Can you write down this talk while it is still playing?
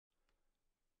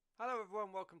Hello everyone,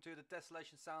 welcome to the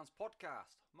Desolation Sounds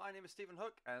Podcast. My name is Stephen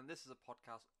Hook and this is a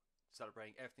podcast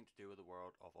celebrating everything to do with the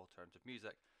world of alternative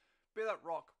music. Be that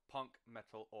rock, punk,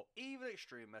 metal or even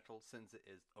extreme metal, since it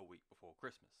is a week before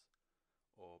Christmas.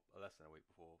 Or less than a week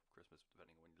before Christmas,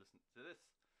 depending on when you listen to this.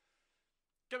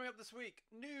 Coming up this week,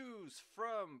 news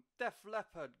from Def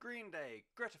Leppard, Green Day,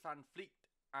 Greta Van Fleet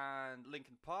and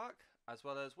Linkin Park, as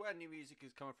well as where new music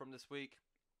is coming from this week.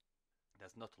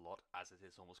 There's not a lot, as it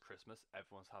is almost Christmas.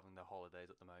 Everyone's having their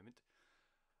holidays at the moment.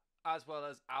 As well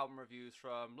as album reviews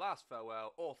from Last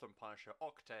Farewell, Author and Punisher,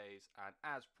 Octaves, and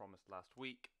as promised last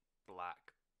week,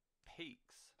 Black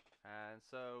Peaks. And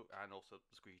also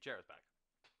the Squeaky Chair is back.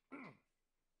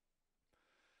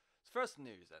 So first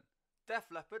news then.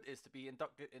 Def Leppard is to be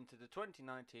inducted into the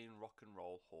 2019 Rock and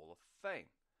Roll Hall of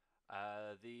Fame.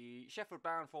 The Sheffield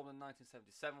band, formed in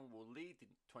 1977, will lead the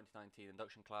 2019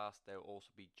 induction class. They will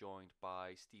also be joined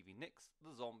by Stevie Nicks,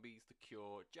 The Zombies, The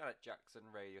Cure, Janet Jackson,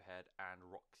 Radiohead, and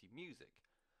Roxy Music.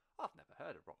 I've never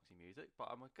heard of Roxy Music, but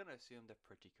I'm going to assume they're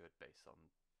pretty good based on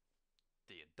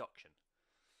the induction.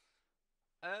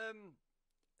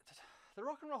 The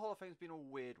Rock and Roll Hall of Fame has been a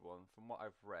weird one from what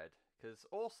I've read, because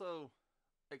also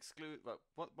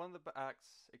one of the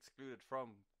acts excluded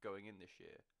from going in this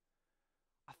year,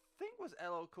 I think, was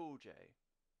LL Cool J,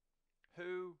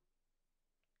 who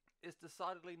is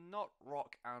decidedly not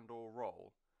rock and or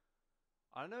roll.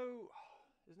 I know,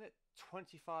 isn't it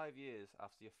 25 years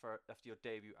after your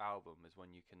debut album is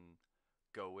when you can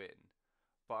go in?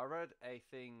 But I read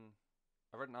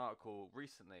an article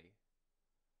recently.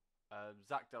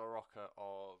 Zach De La Rocca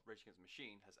of Rage Against the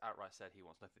Machine has outright said he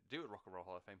wants nothing to do with Rock and Roll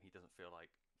Hall of Fame. He doesn't feel like.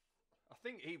 I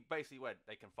think he basically went,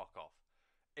 they can fuck off.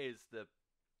 Is the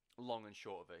long and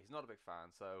short of it. He's not a big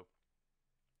fan, so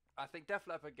I think Def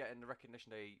Leppard getting the recognition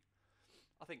they,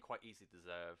 I think, quite easily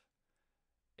deserve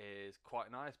is quite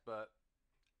nice, but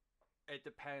it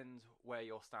depends where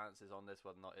your stance is on this,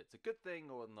 whether or not it's a good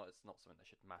thing or whether or not it's not something that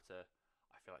should matter.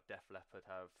 I feel like Def Leppard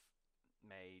have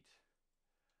made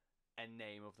a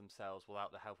name of themselves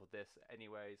without the help of this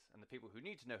anyways, and the people who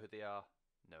need to know who they are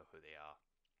know who they are.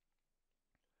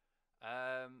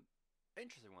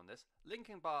 Interesting one, this.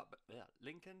 Linkin Park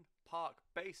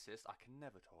bassist, I can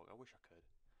never talk, I wish I could.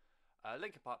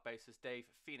 Linkin Park bassist Dave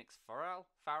Phoenix Farrell,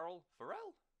 we'll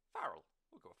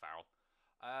go with Farrell.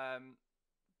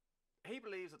 He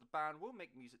believes that the band will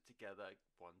make music together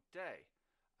one day.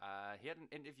 He had an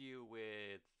interview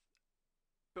with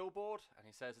Billboard, and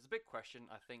he says, it's a big question.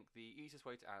 I think the easiest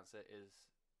way to answer it is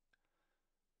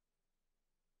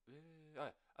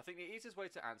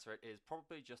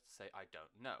probably just to say I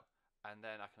don't know, and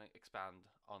then I can expound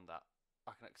on that.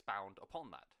 I can expound upon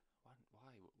that. Why?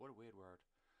 What a weird word.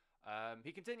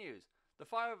 He continues. The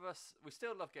five of us, we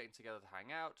still love getting together to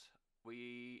hang out.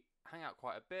 We hang out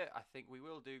quite a bit. I think we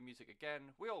will do music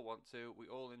again. We all want to. We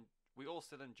all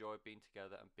still enjoy being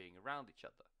together and being around each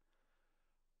other.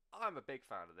 I'm a big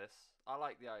fan of this. I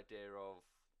like the idea of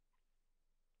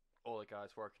all the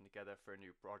guys working together for a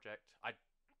new project. I'm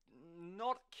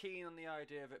not keen on the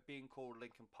idea of it being called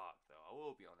Linkin Park, though. I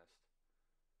will be honest.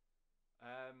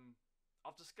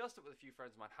 I've discussed it with a few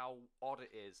friends of mine how odd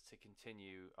it is to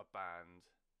continue a band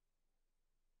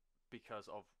because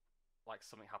of like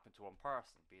something happened to one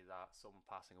person, be that someone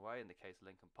passing away in the case of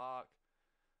Linkin Park.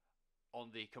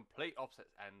 On the complete opposite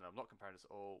end, I'm not comparing this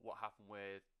at all, what happened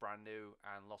with Brand New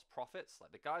and Lost Prophets.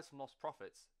 Like the guys from Lost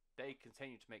Prophets, they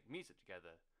continue to make music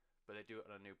together, but they do it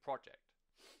on a new project.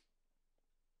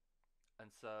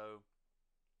 And so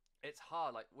it's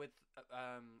hard. Like with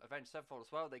Avenged Sevenfold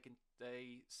as well, they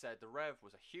said the Rev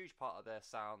was a huge part of their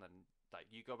sound, and like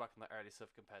you go back on the early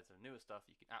stuff compared to the newer stuff,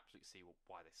 you can absolutely see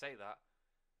why they say that.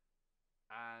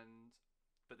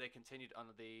 But they continued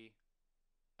under the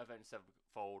Avenged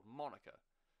Sevenfold moniker,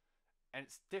 and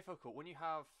it's difficult when you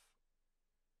have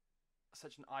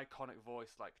such an iconic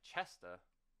voice like Chester.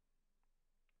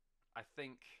 I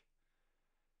think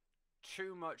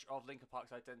too much of Linkin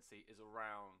Park's identity is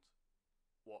around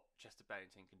what Chester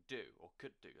Bennington can do, or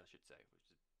could do, I should say,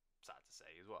 which is sad to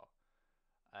say as well.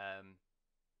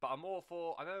 But I'm all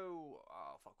for. I know.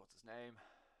 Oh fuck, what's his name?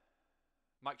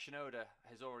 Mike Shinoda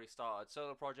has already started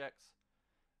solo projects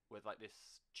with like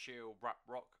this chill rap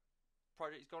rock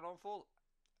project he's gone on for,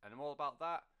 and I'm all about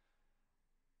that.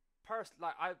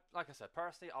 Like I said,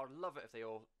 personally, I would love it if they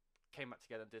all came back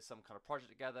together and did some kind of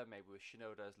project together, maybe with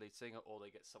Shinoda as lead singer, or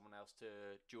they get someone else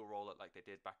to dual role it like they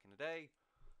did back in the day.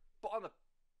 But on a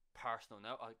personal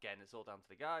note, again, it's all down to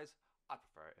the guys. I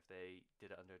prefer it if they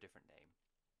did it under a different name.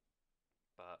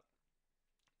 But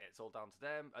it's all down to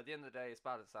them. At the end of the day, as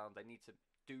bad as it sounds, they need to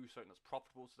do something that's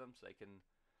profitable to them so they can.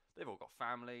 They've all got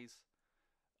families.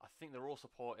 I think they're all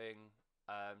supporting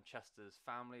Chester's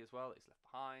family as well that he's left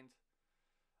behind.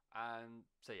 And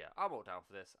so yeah, I'm all down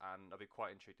for this, and I'll be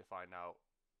quite intrigued to find out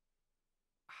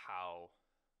how,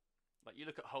 like, you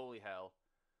look at Holy Hell,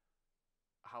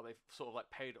 how they've sort of like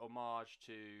paid homage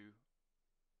to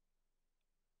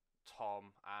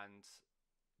Tom and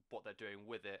what they're doing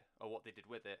with it, or what they did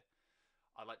with it.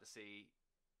 I'd like to see.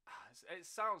 It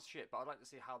sounds shit, but I'd like to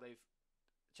see how they've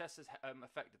Chester's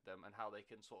affected them and how they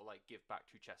can sort of like give back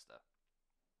to Chester.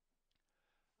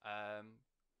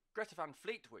 Greta Van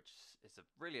Fleet, which is a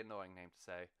really annoying name to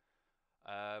say,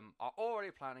 are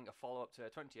already planning a follow-up to their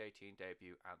 2018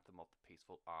 debut Anthem of the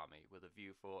Peaceful Army with a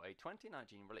view for a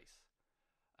 2019 release.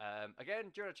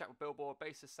 Again, during a chat with Billboard,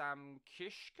 bassist Sam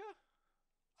Kishka,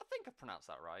 I think I pronounced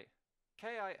that right,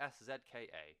 Kiszka,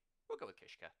 we'll go with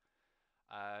Kishka.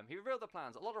 He revealed the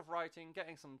plans, a lot of writing,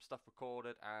 getting some stuff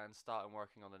recorded, and starting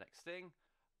working on the next thing.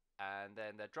 And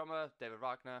then their drummer, David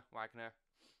Wagner,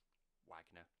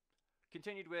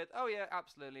 continued with, "Oh yeah,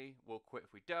 absolutely, we'll quit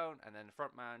if we don't." And then the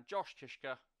frontman, Josh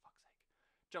Kishka, fuck's sake,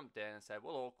 jumped in and said,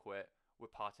 "We'll all quit. We're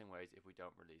parting ways if we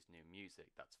don't release new music."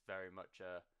 That's very much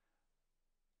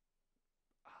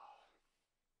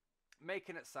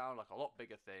making it sound like a lot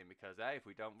bigger thing, because hey, if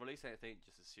we don't release anything,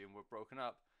 just assume we're broken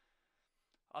up.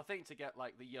 I think to get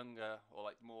like the younger or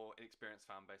like more inexperienced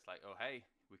fan base, like, oh hey,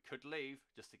 we could leave,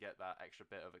 just to get that extra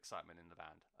bit of excitement in the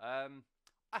band.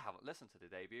 I haven't listened to the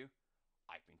debut.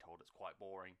 I've been told it's quite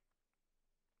boring.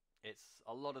 It's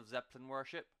a lot of Zeppelin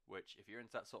worship, which if you're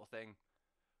into that sort of thing,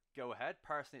 go ahead.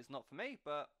 Personally, it's not for me,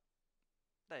 but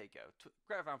there you go.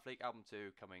 Greta Van Fleet album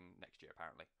 2 coming next year,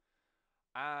 apparently.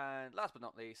 And last but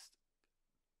not least,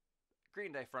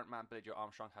 Green Day frontman Billie Joe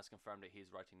Armstrong has confirmed that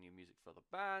he's writing new music for the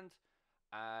band.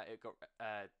 It got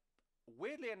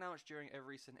weirdly announced during a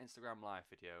recent Instagram live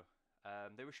video.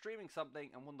 They were streaming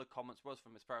something, and one of the comments was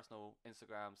from his personal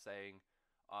Instagram saying,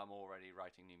 "I'm already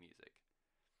writing new music,"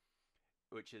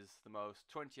 which is the most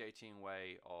 2018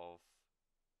 way of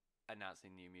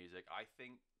announcing new music I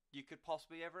think you could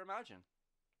possibly ever imagine,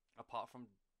 apart from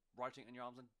writing it in your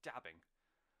arms and dabbing.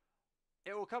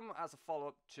 It will come as a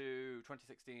follow-up to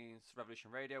 2016's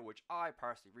Revolution Radio, which I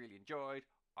personally really enjoyed.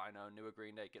 I know newer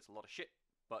Green Day gets a lot of shit,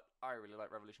 but I really like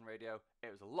Revolution Radio.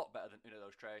 It was a lot better than Una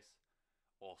Dos Tres.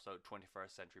 Also,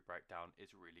 21st Century Breakdown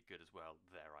is really good as well.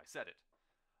 There, I said it.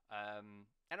 And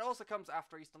it also comes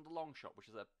after he's done The Long Shot, which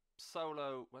is a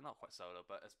solo, well, not quite solo,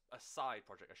 but a side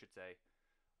project, I should say.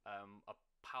 A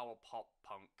power pop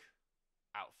punk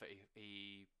outfit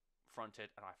he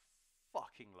fronted, and I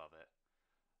fucking love it.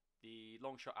 The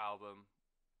Long Shot album,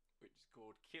 which is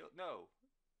called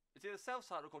it's either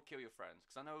self-titled or called Kill Your Friends,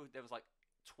 because I know there was like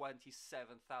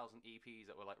 27,000 EPs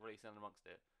that were like released in amongst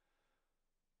it.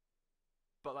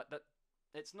 But like that,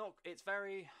 it's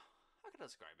very, how can I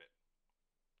describe it?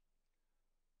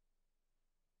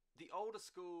 The older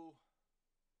school,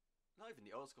 not even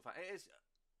the old school fan, it is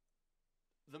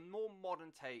the more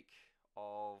modern take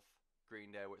of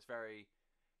Green Day, where it's very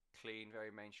clean,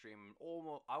 very mainstream,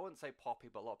 almost, I wouldn't say poppy,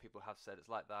 but a lot of people have said it's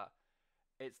like that.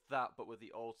 It's that, but with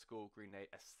the old school Green Day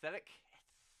aesthetic.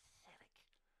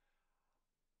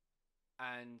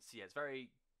 And yeah, it's very,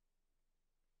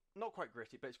 not quite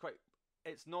gritty, but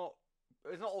it's not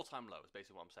all-time low, is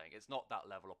basically what I'm saying. It's not that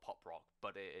level of pop rock,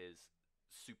 but it is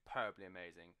superbly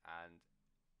amazing. And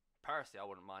personally, I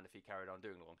wouldn't mind if he carried on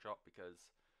doing Long Shot, because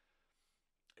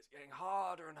it's getting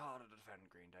harder and harder to defend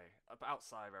Green Day. But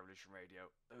outside Revolution Radio,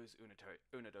 those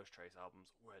Una Dos Tres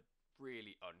albums were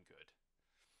really ungood.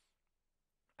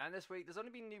 And this week, there's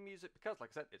only been new music because, like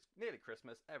I said, it's nearly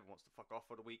Christmas. Everyone wants to fuck off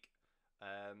for the week.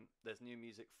 There's new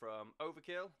music from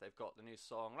Overkill. They've got the new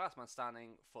song Last Man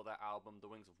Standing for their album The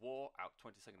Wings of War, out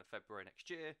 22nd of February next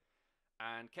year.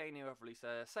 And Kanye have released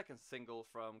a second single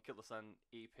from Kill the Sun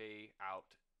EP out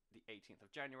the 18th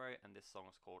of January, and this song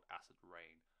is called Acid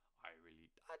Rain.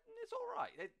 It's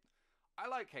alright. I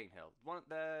like Cane Hill.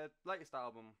 Their latest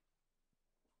album,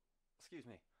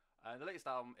 the latest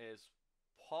album is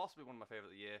possibly one of my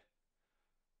favourite of the year.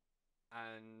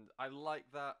 And I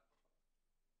like that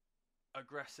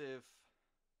aggressive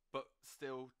but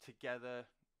still together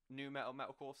new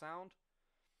metalcore sound.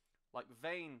 Like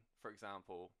Vane, for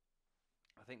example,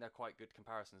 I think they're quite good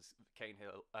comparisons. Cane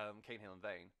Hill and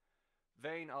Vane.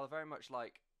 Vane are very much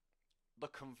like the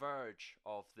converge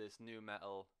of this new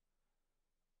metalcore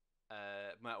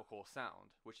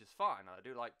sound, which is fine. I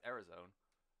do like Arizona.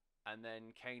 And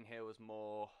then Cane Hill is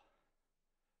more,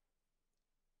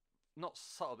 not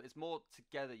subtle, but it's more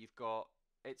together.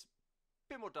 It's a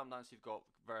bit more dumbed down, so you've got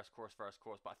verse, chorus,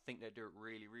 but I think they do it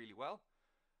really, really well.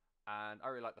 And I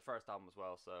really like the first album as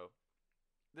well. So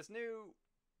this new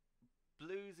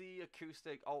bluesy,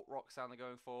 acoustic, alt rock sound they're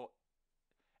going for.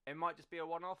 It might just be a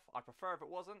one-off. I'd prefer if it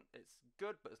wasn't. It's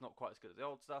good, but it's not quite as good as the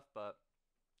old stuff. But,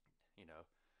 you know,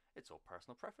 it's all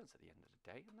personal preference at the end of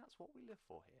the day, and that's what we live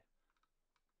for here.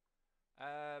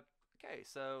 Okay,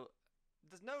 so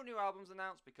there's no new albums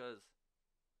announced because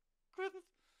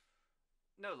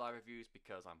no live reviews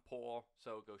because I'm poor,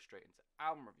 so go straight into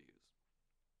album reviews.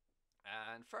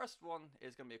 And first one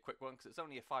is going to be a quick one because it's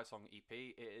only a 5-song EP.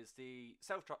 It is the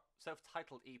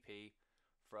self-titled EP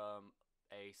from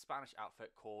a Spanish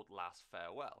outfit called Last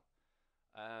Farewell.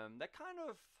 They're kind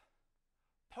of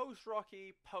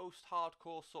post-rocky,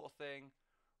 post-hardcore sort of thing.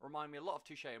 Remind me a lot of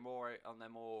Touche Amore on their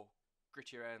more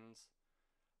grittier ends.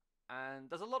 And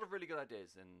there's a lot of really good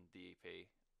ideas in the EP.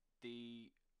 The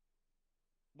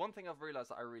one thing I've realised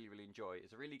that I really, really enjoy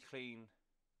is a really clean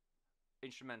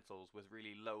instrumentals with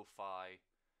really lo-fi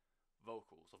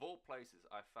vocals. Of all places,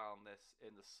 I found this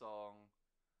in the song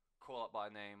Call Out By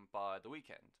Name by The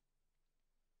Weeknd.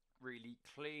 Really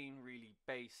clean, really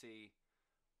bassy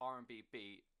R&B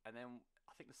beat, and then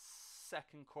I think the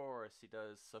second chorus he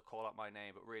does, so Call Out My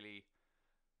Name, but really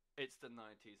it's the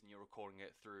 90s and you're recording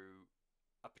it through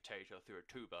a potato, through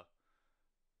a tuba.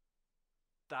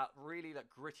 That really,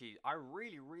 that gritty, I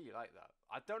really, really like that.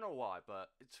 I don't know why, but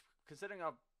it's considering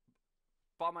I've,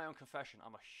 by my own confession,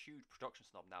 I'm a huge production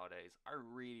snob nowadays. I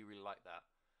really, really like that.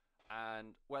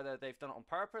 And whether they've done it on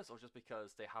purpose or just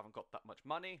because they haven't got that much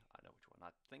money, I know which one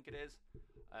I think it is.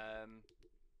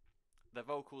 The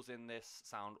vocals in this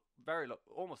sound very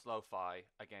almost lo-fi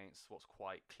against what's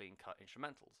quite clean-cut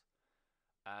instrumentals.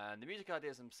 And the music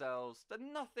ideas themselves, they're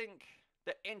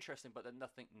interesting, but they're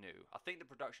nothing new. I think the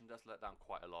production does let down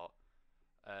quite a lot.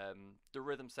 The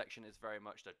rhythm section is very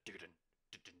much the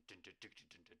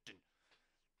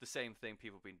same thing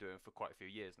people have been doing for quite a few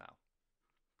years now.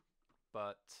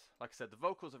 But like I said, the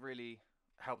vocals have really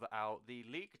helped that out. The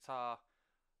lead guitar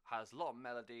has a lot of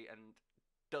melody and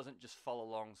doesn't just follow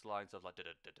along lines of like da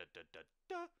da da da da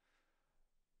da.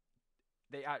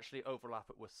 They actually overlap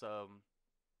it with some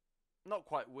not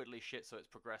quite widdly shit, so it's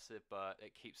progressive, but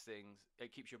it keeps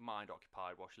your mind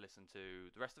occupied while you listen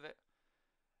to the rest of it.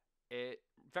 It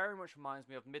very much reminds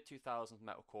me of mid-2000s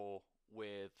metalcore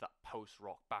with that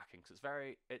post-rock backing, because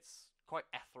it's quite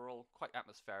ethereal, quite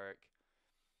atmospheric,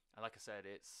 and like I said,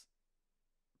 it's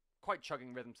quite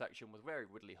chugging rhythm section with very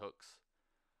widdly hooks.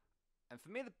 And for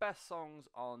me, the best songs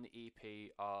on the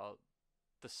EP are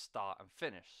the start and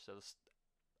finish. So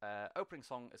the opening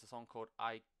song is a song called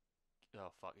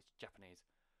it's Japanese.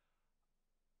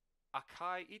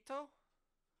 Akai Ito?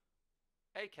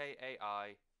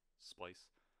 AKAI space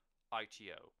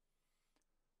ITO.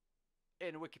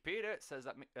 In Wikipedia, it says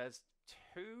that there's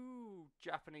 2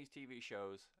 Japanese TV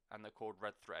shows, and they're called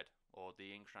Red Thread, or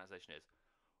the English translation is,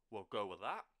 we'll go with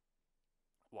that.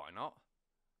 Why not?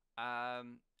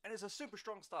 And it's a super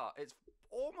strong start. It's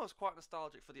almost quite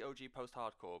nostalgic for the OG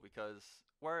post-hardcore, because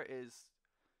where it is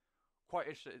quite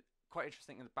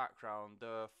interesting in the background,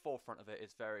 the forefront of it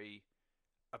is very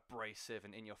abrasive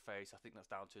and in your face. I think that's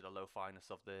down to the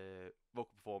lo-fi-ness of the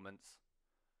vocal performance.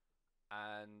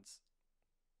 And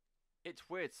it's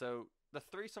weird. So the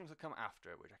 3 songs that come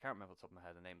after it, which I can't remember off the top of my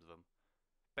head the names of them,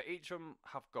 but each of them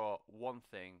have got one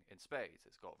thing in spades.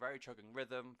 It's got very chugging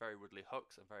rhythm, very woodly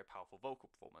hooks, and very powerful vocal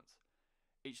performance.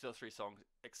 Each of those 3 songs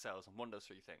excels on one of those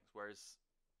 3 things. Whereas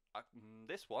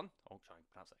this one, I'll try and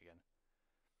pronounce that again.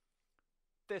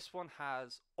 This one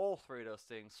has all 3 of those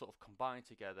things sort of combined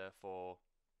together for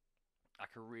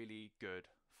like a really good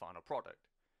final product.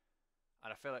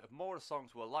 And I feel like if more of the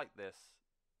songs were like this,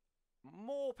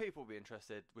 more people will be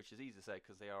interested, which is easy to say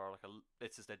because they are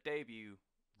this is their debut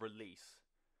release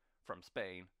from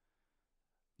Spain.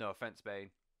 No offense,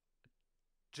 Spain.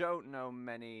 Don't know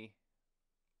many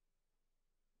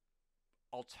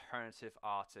alternative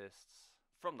artists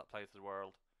from that place of the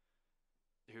world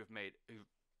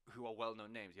who are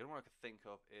well-known names. The only one I could think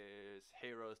of is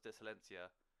Heroes de Silencia,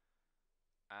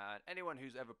 and anyone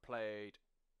who's ever played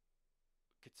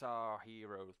Guitar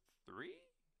Hero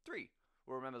 3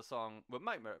 will remember the song.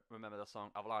 Might remember the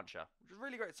song Avalancha, which is a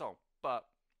really great song, but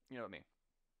you know what I mean.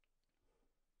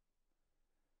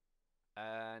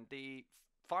 And the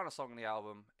final song on the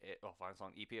album, final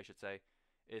song EP I should say,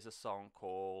 is a song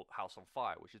called House on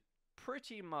Fire, which is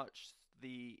pretty much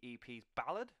the EP's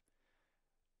ballad.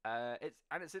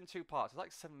 It's in 2 parts. It's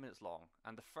like 7 minutes long,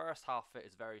 and the first half of it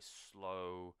is very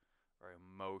slow, very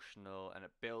emotional, and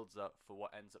it builds up for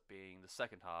what ends up being the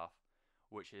second half,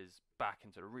 which is back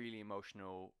into the really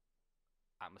emotional,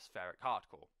 atmospheric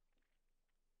hardcore.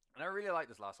 And I really like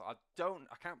this last song. I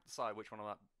can't decide which one I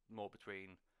like more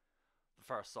between the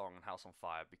first song and House on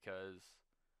Fire, because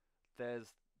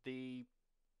there's the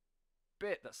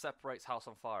bit that separates House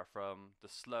on Fire from the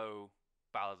slow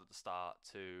ballad at the start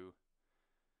to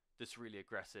this really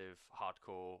aggressive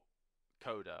hardcore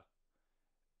coda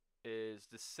is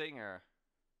the singer,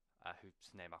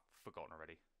 whose name I've forgotten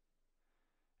already.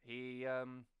 He's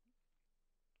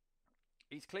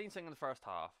clean singing the first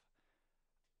half,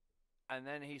 and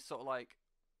then he's sort of like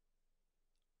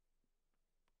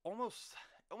almost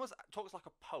talks like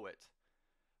a poet,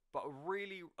 but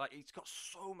really like he's got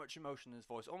so much emotion in his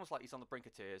voice, almost like he's on the brink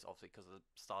of tears, obviously because of the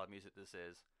style of music this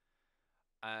is,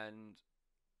 and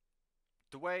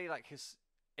the way like his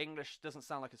English doesn't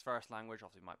sound like his first language,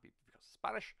 obviously it might be because it's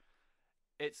Spanish.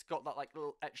 It's got that like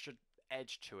little extra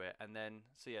edge to it, and then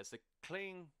so yeah, it's the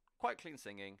quite clean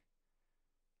singing,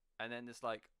 and then this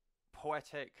like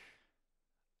poetic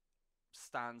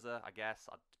stanza, I guess.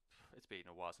 It's been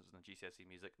a while since I've done GCSE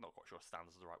music. Not quite sure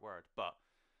stanza is the right word, but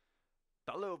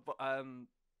that little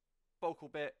vocal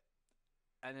bit,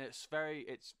 and it's very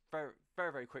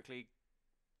very quickly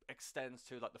extends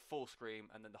to like the full scream,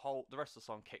 and then the rest of the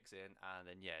song kicks in, and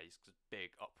then yeah, it's just big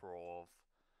uproar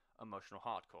of emotional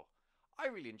hardcore. I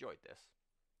really enjoyed this.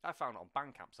 I found it on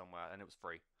Bandcamp somewhere, and it was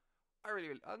free. I really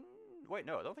wait,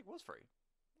 no, I don't think it was free.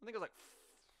 I think it was like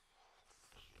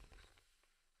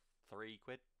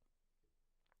 £3,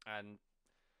 and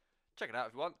check it out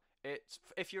if you want. It's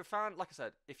if you're a fan, like I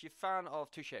said, if you're a fan of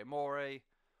Touche Amore,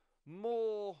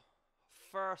 more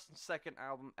first and second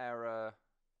album era,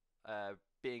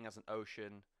 Being as an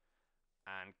Ocean,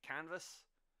 and Canvas.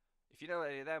 If you know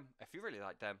any of them, if you really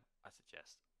like them, I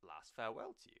suggest Last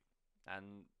Farewell to you.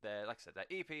 And they're, like I said, their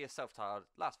EP is self-titled.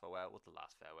 Last Farewell was the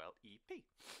Last Farewell EP.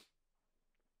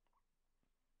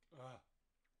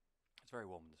 It's very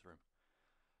warm in this room.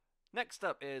 Next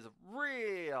up is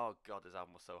oh god, this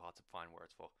album was so hard to find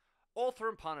words for. Author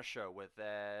and Punisher with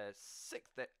their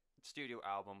 6th studio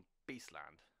album,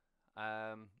 Beastland.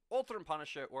 Author and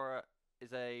Punisher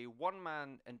is a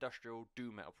one-man industrial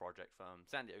doom metal project from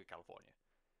San Diego, California.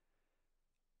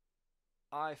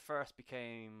 I first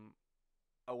became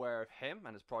aware of him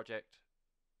and his project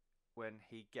when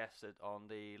he guested on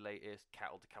the latest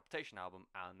Cattle Decapitation album,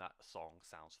 and that song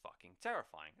sounds fucking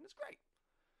terrifying, and it's great.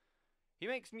 He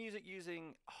makes music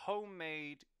using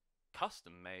homemade,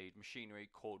 custom-made machinery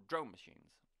called drone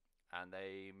machines, and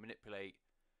they manipulate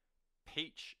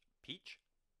pitch,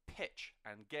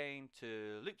 and gain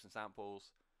to loops and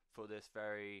samples for this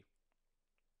very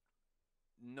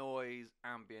noise,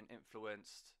 ambient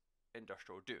influenced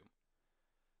industrial doom.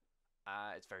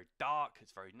 It's very dark,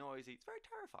 it's very noisy, it's very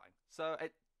terrifying. So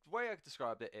the way I could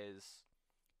describe it is,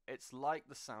 it's like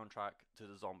the soundtrack to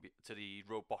the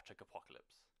robotic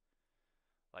apocalypse.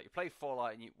 Like you play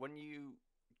Fallout, and when you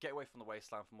get away from the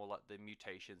wasteland for more like the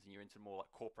mutations, and you're into more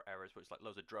like corporate areas where it's like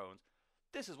loads of drones,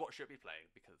 this is what should be playing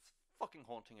because it's fucking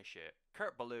haunting as shit.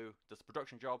 Kurt Ballou does the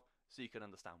production job, so you can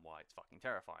understand why it's fucking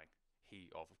terrifying. He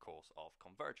of course of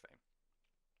Converge fame.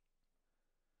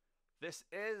 This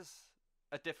is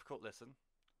a difficult listen.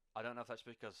 I don't know if that's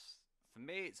because for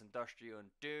me it's industrial and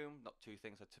doom, not two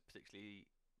things I particularly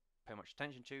pay much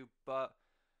attention to, but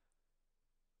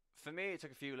for me it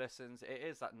took a few listens. It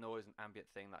is that noise and ambient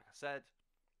thing, like I said.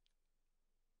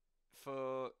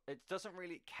 It doesn't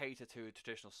really cater to a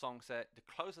traditional song set. The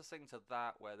closest thing to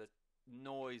that, where the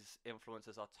noise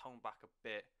influences are toned back a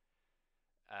bit,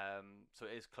 so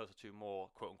it is closer to more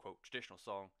quote-unquote traditional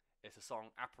song, it's the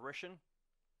song Apparition.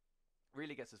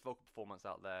 Really gets his vocal performance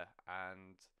out there,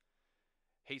 and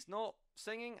he's not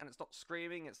singing and it's not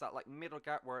screaming. It's that like middle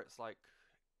gap where it's like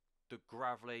the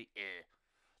gravelly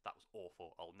that was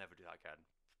awful, I'll never do that again,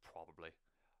 probably.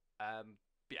 But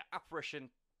yeah,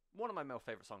 Apparition, one of my male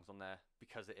favourite songs on there,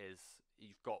 because it is,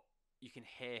 you can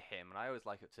hear him, and I always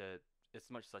like it to, as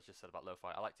much as I just said about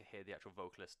lo-fi, I like to hear the actual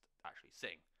vocalist actually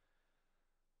sing.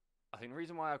 I think the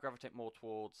reason why I gravitate more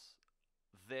towards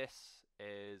this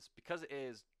is because it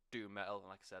is doom metal, and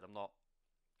like I said, I'm not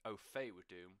au fait with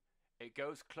doom. It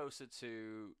goes closer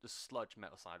to the sludge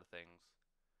metal side of things,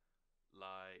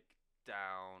 like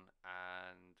Down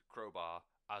and Crowbar,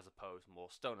 as opposed to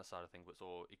more stoner side of things, but it's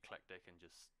all eclectic and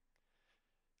just,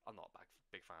 I'm not a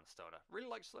big fan of stoner. Really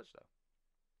like sludge though.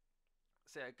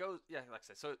 So yeah, it goes, yeah, like I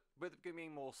said, so with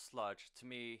being more sludge, to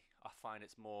me, I find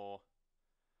it's more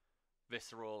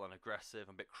visceral and aggressive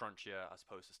and a bit crunchier as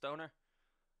opposed to stoner.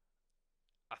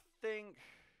 I think,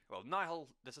 well,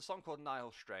 there's a song called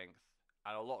Nihil Strength,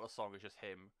 and a lot of the song is just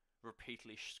him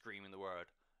repeatedly screaming the word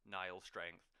Nihil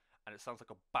Strength, and it sounds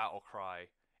like a battle cry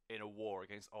in a war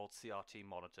against old CRT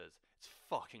monitors. It's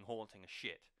fucking haunting as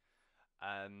shit.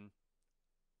 And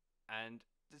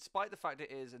despite the fact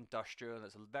it is industrial and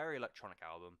it's a very electronic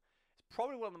album, it's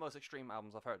probably one of the most extreme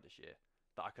albums I've heard this year.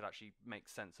 that I could actually make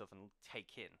sense of and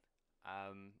take in.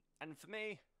 And for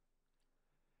me,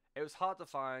 it was hard to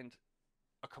find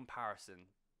a comparison,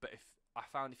 but if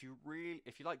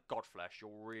you like Godflesh,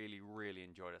 you'll really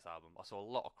enjoy this album. I saw a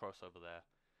lot of crossover there,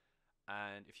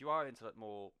 and if you are into that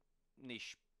more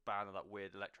niche band of that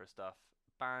weird electro stuff,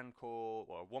 a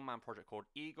one-man project called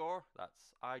Igor.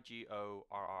 That's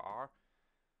Igorrr.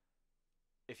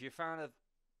 If you're a fan of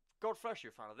Godflesh,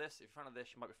 you're a fan of this. If you're a fan of this,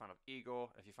 you might be a fan of Igor.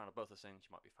 If you're a fan of both those things,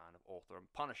 you might be a fan of Author and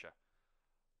Punisher.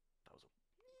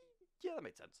 That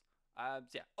made sense. So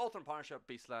yeah, Author and Punisher,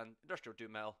 Beastland, Industrial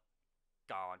Doom Metal.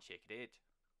 Go on, shake it.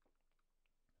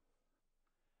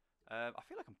 I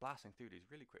feel like I'm blasting through these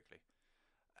really quickly.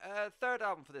 Third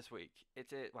album for this week.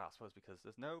 Well, I suppose because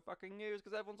there's no fucking news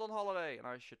because everyone's on holiday, and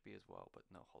I should be as well, but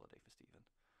no holiday for Steven.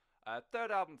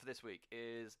 Third album for this week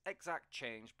is Exact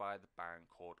Change by the band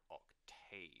called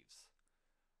Octaves.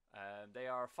 They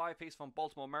are a 5-piece from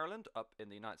Baltimore, Maryland, up in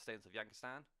the United States of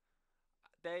Yankistan.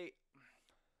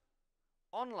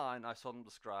 Online, I saw them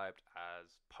described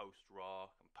as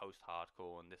post-rock and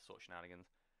post-hardcore and this sort of shenanigans.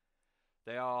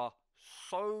 They are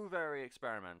so very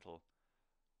experimental.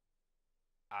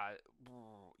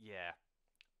 Yeah.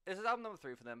 This is album number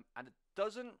 3 for them, and it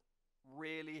doesn't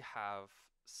really have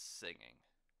singing.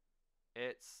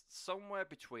 It's somewhere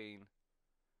between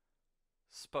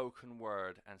spoken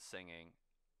word and singing.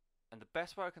 And the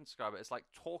best way I can describe it is like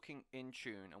talking in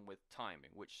tune and with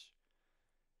timing, which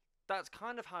that's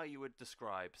kind of how you would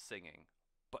describe singing.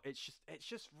 But it's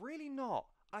just really not.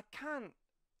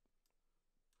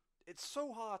 It's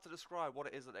so hard to describe what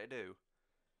it is that they do.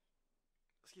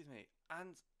 Excuse me.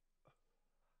 And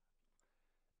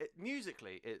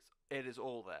musically, it is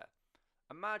all there.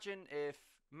 Imagine if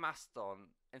Mastodon,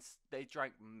 they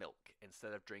drank milk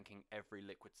instead of drinking every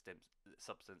liquid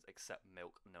substance except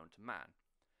milk known to man.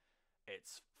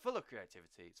 It's full of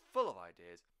creativity. It's full of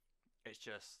ideas. It's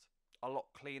just a lot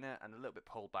cleaner and a little bit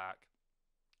pulled back.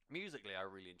 Musically, I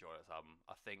really enjoy this album.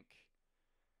 I think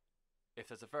if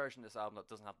there's a version of this album that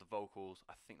doesn't have the vocals,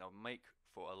 I think that would make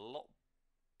for a lot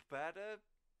better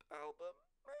album,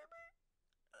 maybe?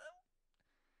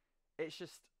 It's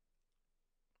just,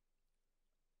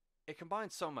 it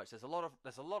combines so much. There's a lot of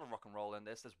rock and roll in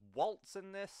this. There's waltz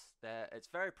in this. It's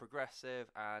very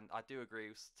progressive, and I do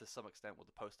agree to some extent with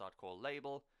the post-hardcore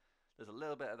label. There's a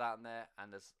little bit of that in there,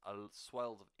 and there's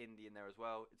swells of indie in there as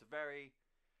well. It's a very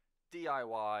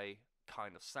DIY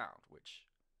kind of sound, which,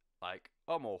 like,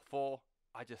 I'm all for.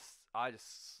 It's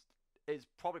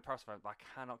probably personal, but I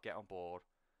cannot get on board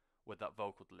with that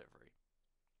vocal delivery.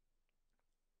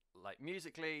 Like,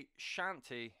 musically,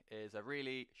 Shanty is a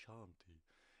really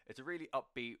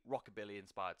upbeat rockabilly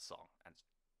inspired song, and it's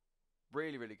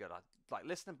really, really good. Like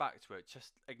listening back to it,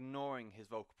 just ignoring his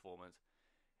vocal performance,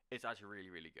 it's actually really,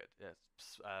 really good.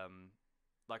 It's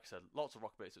like I said, lots of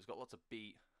rockabilly. So it's got lots of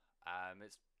beat.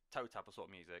 It's toe tapper sort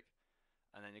of music,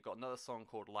 and then you've got another song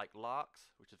called Like Larks,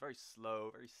 which is very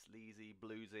slow, very sleazy,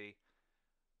 bluesy.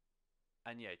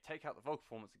 And yeah, take out the vocal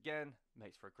performance again,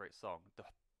 makes for a great song. The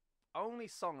only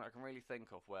song that I can really think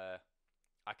of where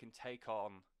I can take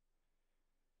on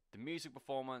the music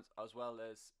performance as well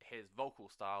as his vocal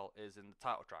style is in the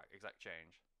title track, Exact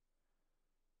Change.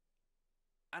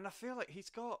 And I feel like he's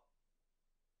got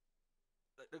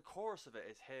the chorus of it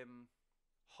is him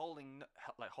holding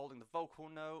the vocal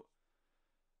note,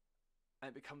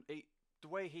 and the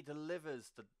way he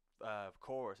delivers the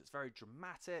chorus. It's very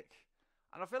dramatic,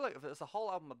 and I feel like if it's a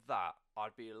whole album of that,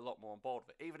 I'd be a lot more on board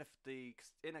with it. Even if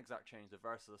in Exact Change the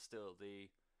verses are still the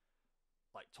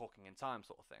like talking in time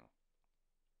sort of thing.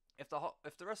 If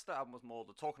the rest of the album was more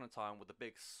the talking in time with the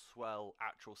big swell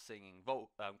actual singing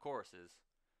choruses,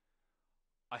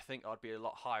 I think I'd be a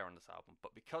lot higher on this album.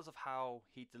 But because of how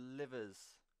he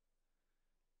delivers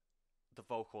the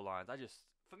vocal lines,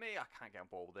 for me, I can't get on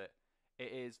board with it.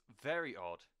 It is very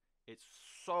odd. It's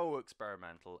so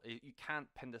experimental. You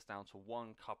can't pin this down to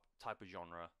one type of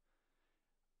genre.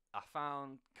 I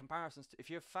found comparisons to, if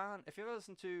you've ever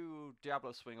listened to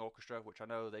Diablo Swing Orchestra, which I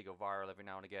know they go viral every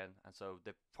now and again, and so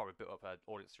they've probably built up an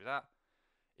audience through that.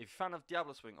 If you're a fan of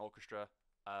Diablo Swing Orchestra,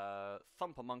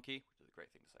 Thumper Monkey, which is a great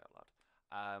thing to say out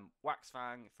loud, Wax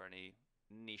Fang, for any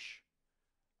niche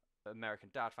American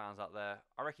Dad fans out there,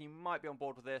 I reckon you might be on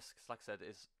board with this, because like I said,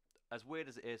 it's as weird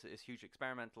as it is hugely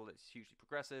experimental, it's hugely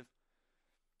progressive.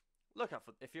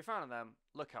 If you're a fan of them,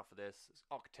 look out for this. It's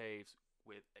Octaves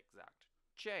with Exact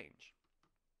Change.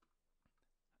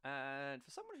 And for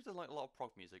someone who doesn't like a lot of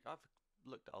prog music, I've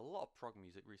looked at a lot of prog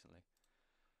music recently.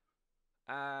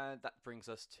 And that brings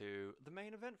us to the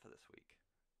main event for this week.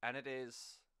 And it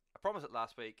is, I promised it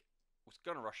last week, I was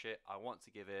going to rush it. I want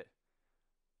to give it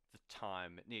the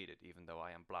time it needed, even though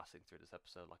I am blasting through this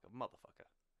episode like a motherfucker.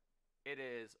 It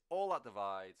is All That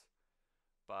Divides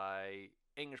by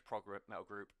English prog metal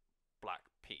group Black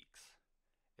Peaks.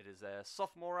 It is their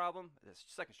sophomore album, it's their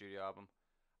second studio album,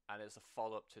 and it's a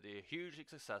follow-up to the hugely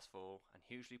successful and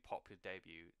hugely popular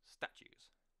debut,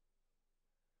 Statues.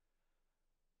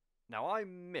 Now, I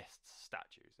missed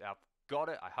Statues. I've got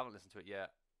it, I haven't listened to it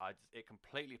yet. It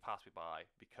completely passed me by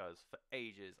because for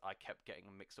ages I kept getting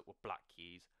them mixed up with Black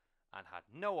Keys and had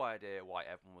no idea why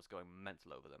everyone was going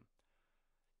mental over them.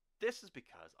 This is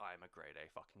because I am a grade A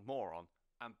fucking moron,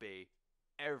 and B,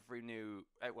 every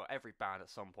band at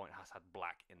some point has had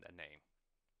Black in their name.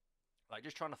 Like,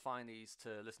 just trying to find these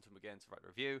to listen to them again to write a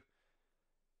review.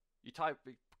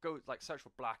 Go search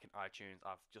for Black in iTunes.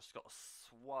 I've just got a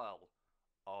swell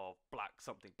of Black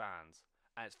something bands,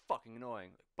 and it's fucking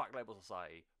annoying. Black Label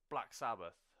Society, Black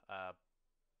Sabbath, Black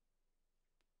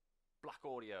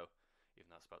Audio, even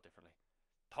though it's spelled differently.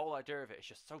 The whole idea of it is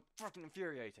just so fucking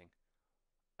infuriating.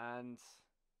 And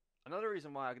another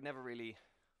reason why I never really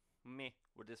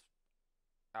with this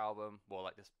album,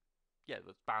 this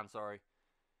band,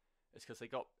 is because they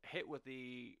got hit with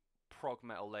the prog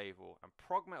metal label, and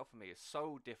prog metal for me is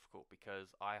so difficult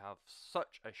because I have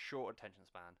such a short attention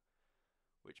span,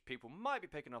 which people might be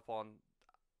picking up on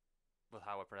with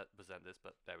how I present this,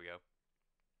 but there we go.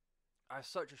 I have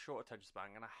such a short attention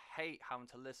span, and I hate having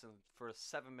to listen for a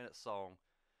 7-minute song,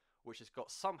 which has got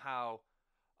somehow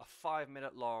a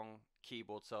 5-minute long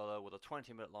keyboard solo with a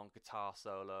 20-minute long guitar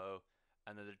solo,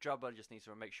 and then the drummer just needs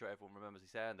to make sure everyone remembers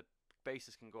he's there, and the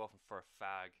bassist can go off for a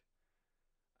fag.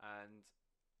 And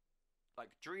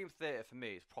Dream Theater for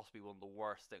me is possibly one of the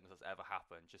worst things that's ever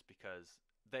happened, just because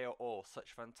they are all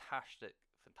such fantastic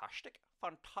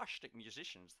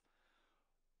musicians.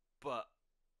 But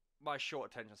my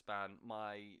short attention span,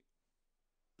 my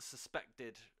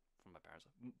suspected, from my parents,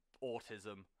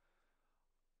 autism,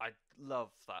 I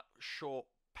love that short,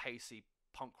 pacey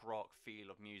punk rock feel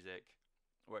of music,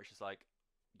 where it's just like,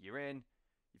 you're in,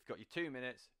 you've got your 2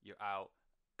 minutes, you're out,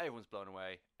 everyone's blown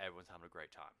away, everyone's having a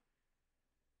great time.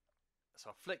 So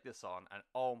I flick this on, and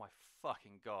oh my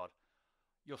fucking god,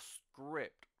 your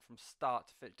script from start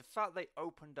to finish, the fact they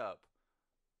opened up,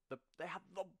 they had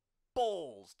the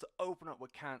balls to open up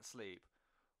with Can't Sleep,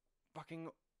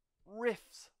 fucking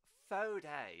riffs, faux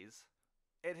days,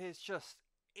 it is just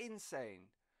insane.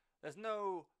 There's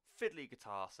no fiddly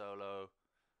guitar solo,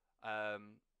 there's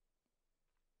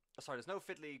no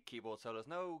fiddly keyboard solo, there's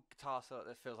no guitar solo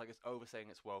that feels like it's overstaying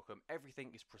its welcome.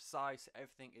 Everything is precise,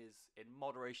 everything is in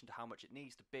moderation to how much it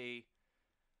needs to be.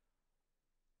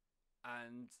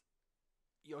 And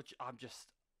you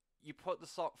put the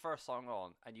first song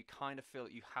on, and you kind of feel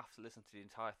that you have to listen to the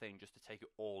entire thing just to take it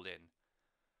all in.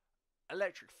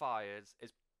 Electric Fires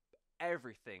is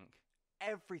everything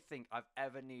I've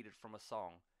ever needed from a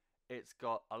song. It's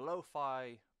got a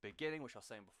lo-fi beginning, which I was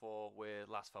saying before, with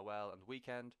Last Farewell and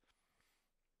Weekend.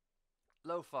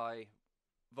 Lo-fi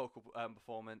vocal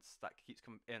performance that keeps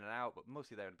coming in and out, but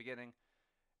mostly there in the beginning.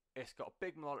 It's got a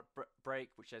big melodic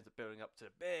break, which ends up building up to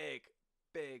a big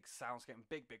soundscape and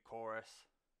big chorus.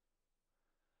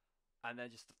 And then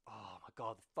just, oh my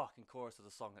god, the fucking chorus of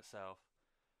the song itself.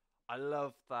 I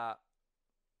love that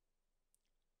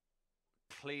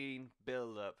clean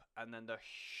build up, and then the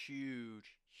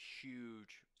huge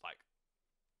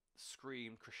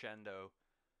scream crescendo,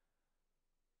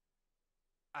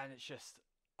 and it's just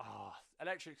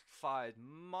Electric Fire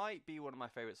might be one of my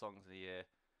favorite songs of the year.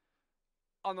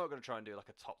 I'm not going to try and do like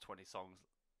a top 20 songs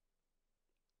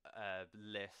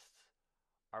list.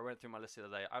 I went through my list the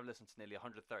other day. I've listened to nearly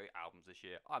 130 albums this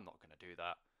year. I'm not going to do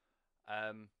that.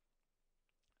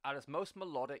 At its most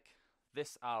melodic,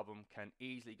 this album can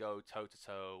easily go toe to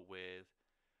toe with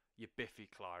your Biffy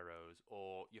Clyros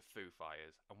or your Foo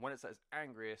Fighters. And when it's at its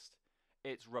angriest,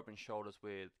 it's rubbing shoulders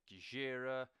with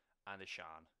Gojira and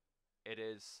Ishan.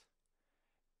 It's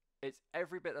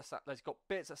every bit that there's got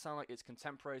bits that sound like it's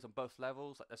contemporaries on both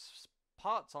levels. Like, there's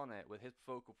parts on it with his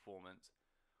vocal performance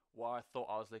where I thought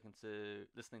I was listening to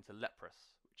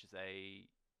Leprous, which is a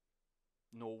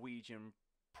Norwegian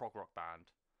prog rock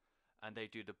band, and they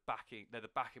do they're the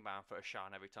backing band for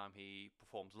Ishan every time he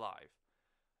performs live.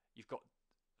 You've got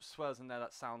swells in there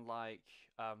that sound like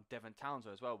Devin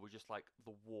Townsend as well, with just like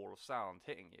the wall of sound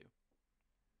hitting you.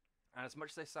 And as much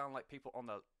as they sound like people on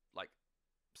the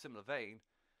similar vein,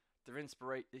 they're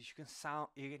you can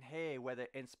hear where they're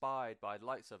inspired by the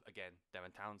likes of, again,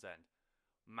 Devin Townsend,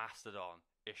 Mastodon,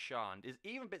 Ishan. There's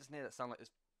even bits in here that sound like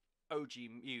this OG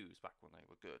Muse back when they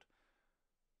were good.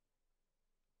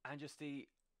 And just the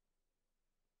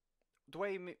the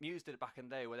way Muse did it back in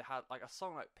the day, where they had like a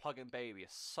song like "Plug-in Baby"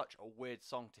 is such a weird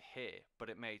song to hear, but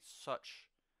it made such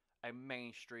a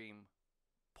mainstream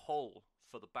pull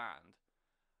for the band.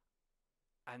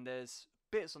 And there's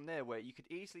bits on there where you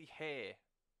could easily hear,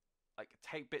 like,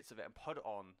 take bits of it and put it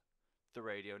on the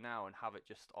radio now and have it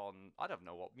just on. I don't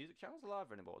know what music channels are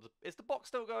live anymore. Is the box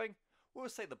still going? We'll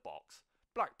say the box.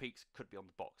 Black Peaks could be on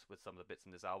the box with some of the bits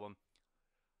in this album.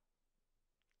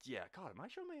 Yeah, God, am I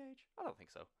showing my age? I don't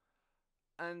think so.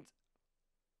 And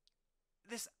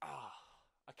this,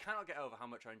 I cannot get over how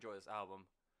much I enjoy this album.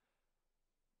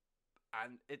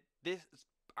 And this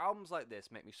albums like this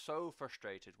make me so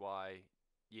frustrated. Why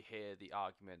you hear the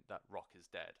argument that rock is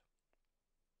dead?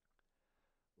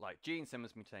 Like, Gene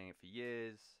Simmons been saying it for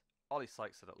years. Ollie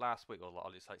Sykes said it last week, or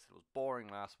Ollie Sykes said it was boring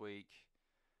last week.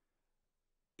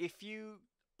 If you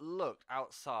looked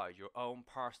outside your own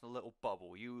personal little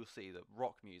bubble, you will see that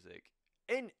rock music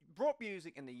in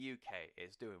the UK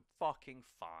is doing fucking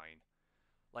fine.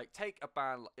 Like, take a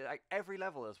band like every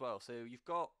level as well. So you've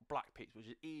got Black Peaks, which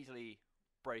is easily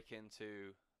break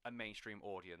into a mainstream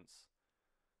audience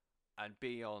and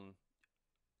be on,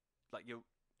 like, your,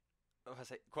 if I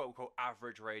say, quote unquote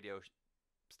average radio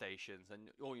stations and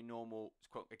all your normal,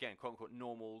 quote unquote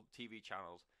normal TV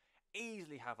channels.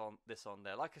 Easily have on this on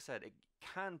there. Like I said, it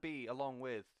can be along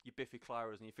with your Biffy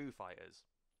Clyros and your Foo Fighters.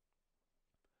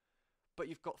 But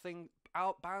you've got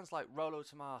bands like Rolo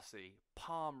Tomasi,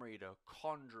 Palm Reader,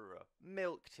 Conjurer,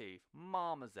 Milk Teeth,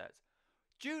 Marmozets.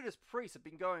 Judas Priest have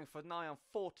been going for nigh on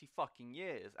 40 fucking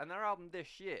years, and their album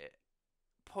this year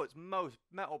puts most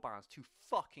metal bands to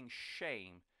fucking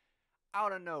shame.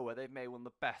 Out of nowhere, they've made one of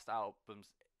the best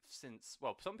albums since,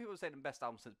 well, some people say the best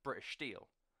album since British Steel.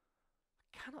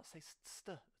 I cannot say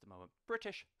at the moment.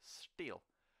 British Steel.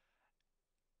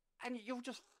 And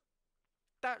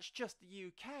that's just the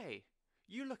UK.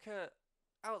 You look at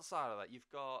outside of that,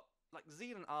 you've got, like,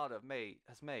 Zealand Ardor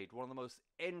has made one of the most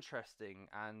interesting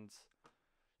and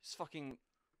just fucking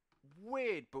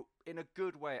weird, but in a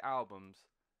good way, albums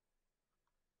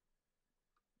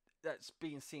that's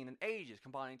been seen in ages,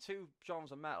 combining two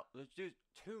genres of metal,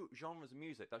 two genres of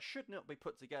music that should not be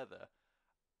put together,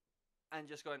 and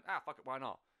just going, fuck it, why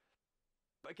not?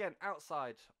 But again,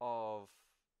 outside of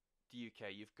the UK,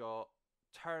 you've got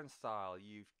Turnstile,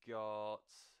 you've got,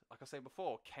 like I said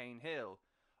before, Cane Hill,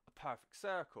 A Perfect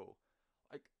Circle,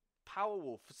 like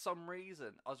Powerwolf. For some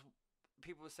reason,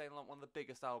 people were saying, like, one of the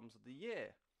biggest albums of the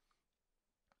year.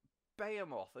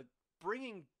 Behemoth,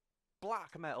 bringing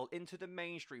black metal into the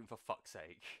mainstream, for fuck's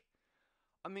sake.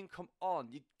 I mean, come on,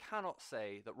 you cannot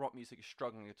say that rock music is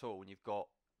struggling at all when you've got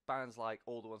bands like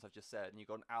all the ones I've just said, and you've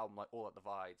got an album like All That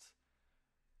Divides,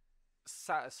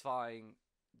 satisfying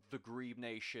the Grebe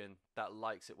Nation that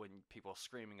likes it when people are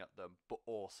screaming at them, but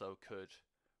also could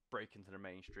break into the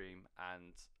mainstream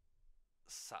and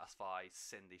satisfy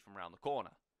Cindy from around the corner.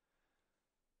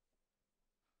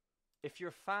 If you're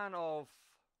a fan of,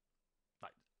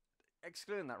 like,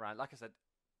 excluding that round, like I said,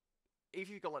 if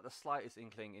you've got, like, the slightest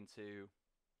inkling into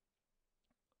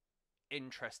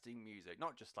interesting music,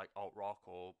 not just like alt rock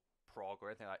or prog or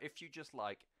anything like that, if you just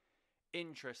like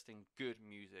interesting, good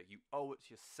music, you owe it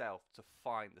to yourself to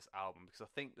find this album, because I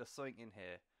think there's something in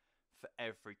here for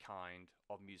every kind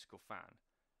of musical fan.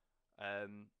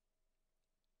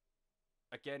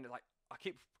 Again, like, I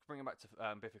keep bringing back to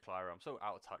Biffy Clyro. I'm so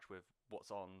out of touch with what's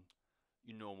on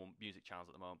your normal music channels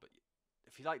at the moment, but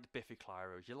if you like the Biffy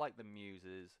Clyros, you like the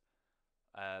Muses,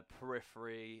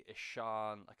 Periphery,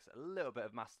 Ishan, like I said, a little bit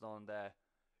of Mastodon there,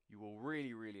 you will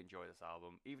really, really enjoy this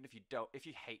album. Even if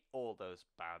you hate all those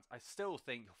bands, I still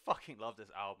think you'll fucking love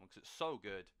this album because it's so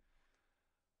good.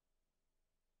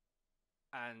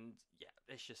 And yeah,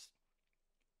 it's just,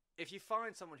 if you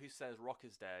find someone who says rock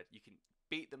is dead, you can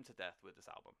beat them to death with this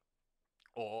album,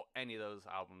 or any of those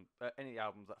albums, any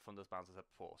albums that from those bands I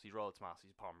said before. So you Roller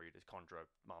Tomasi, Palm Readers,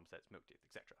 Conjurer, Marmosets, Milk Teeth,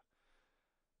 etc.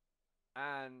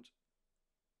 And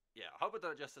yeah, I hope it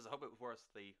done it justice. I hope it was worth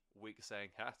the week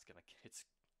saying, it's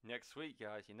next week,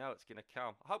 guys. You know it's gonna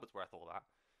come. I hope it's worth all that.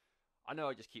 I know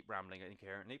I just keep rambling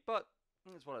incoherently, but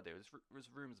it's what I do. This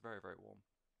room is very, very warm.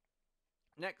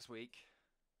 Next week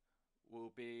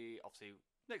will be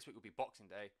Boxing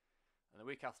Day, and the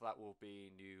week after that will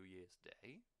be New Year's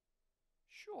Day.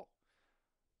 Sure.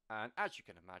 And as you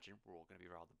can imagine, we're all going to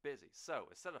be rather busy. So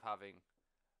instead of having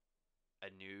a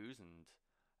news and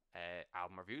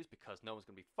album reviews, because no one's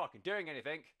going to be fucking doing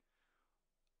anything,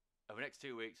 over the next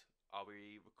 2 weeks, I'll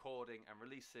be recording and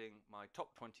releasing my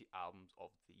top 20 albums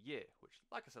of the year, which,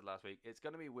 like I said last week, it's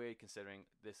going to be weird considering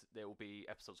there will be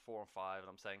episodes 4 and 5, and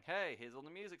I'm saying, hey, here's all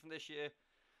the music from this year,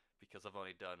 because I've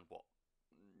only done,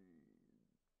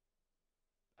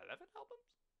 11 albums?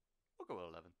 We'll go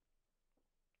with 11.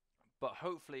 But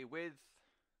hopefully with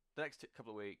the next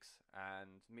couple of weeks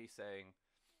and me saying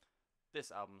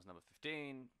this album's number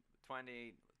 15,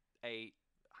 20, 8,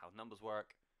 how numbers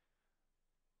work,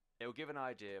 it'll give an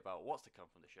idea about what's to come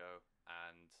from the show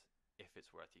and if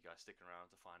it's worth you guys sticking around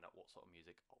to find out what sort of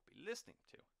music I'll be listening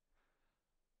to.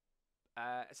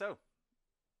 So,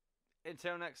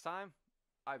 until next time,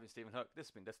 I've been Stephen Hook, this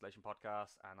has been Desolation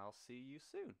Podcast, and I'll see you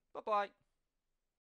soon. Bye-bye!